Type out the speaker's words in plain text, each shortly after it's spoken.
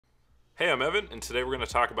Hey, I'm Evan, and today we're going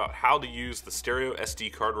to talk about how to use the stereo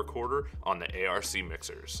SD card recorder on the ARC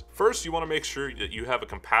mixers. First, you want to make sure that you have a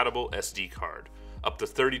compatible SD card, up to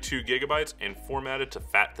 32 gigabytes and formatted to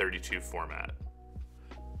FAT32 format.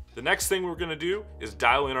 The next thing we're going to do is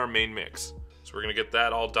dial in our main mix. So we're going to get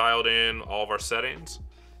that all dialed in, all of our settings,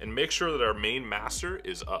 and make sure that our main master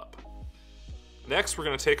is up. Next, we're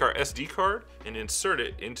going to take our SD card and insert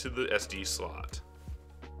it into the SD slot.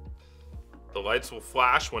 The lights will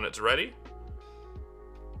flash when it's ready,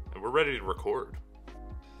 and we're ready to record.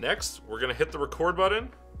 Next, we're gonna hit the record button,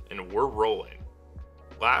 and we're rolling.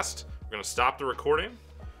 Last, we're gonna stop the recording,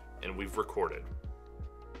 and we've recorded.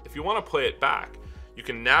 If you wanna play it back, you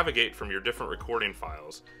can navigate from your different recording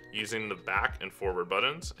files using the back and forward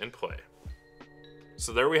buttons and play.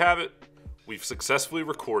 So there we have it. We've successfully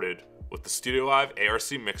recorded with the StudioLive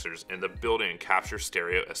ARC mixers and the built-in capture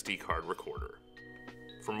stereo SD card recorder.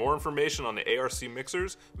 For more information on the ARC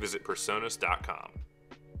mixers, visit personas.com.